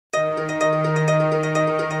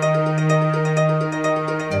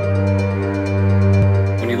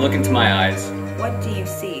into my eyes. What do you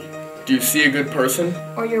see? Do you see a good person?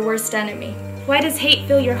 Or your worst enemy? Why does hate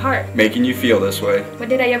fill your heart? Making you feel this way. What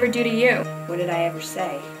did I ever do to you? What did I ever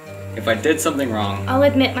say? If I did something wrong, I'll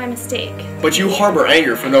admit my mistake. But you harbor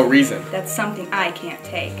anger for no reason. That's something I can't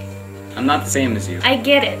take. I'm not the same as you. I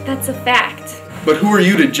get it, that's a fact. But who are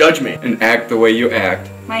you to judge me? And act the way you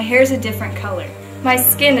act. My hair's a different color. My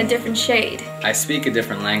skin a different shade. I speak a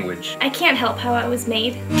different language. I can't help how I was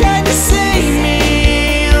made. Can you see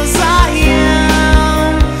me as I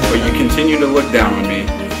am? But you continue to look down on me.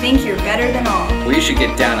 You think you're better than all. Well, you should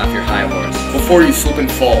get down off your high horse. Before you slip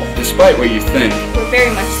and fall, despite what you think. We're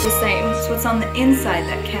very much the same. It's what's on the inside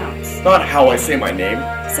that counts. Not how I say my name.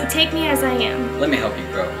 So take me as I am. Let me help you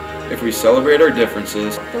grow. If we celebrate our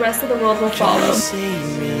differences, The rest of the world will follow. See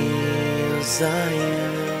me as I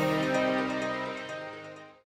am.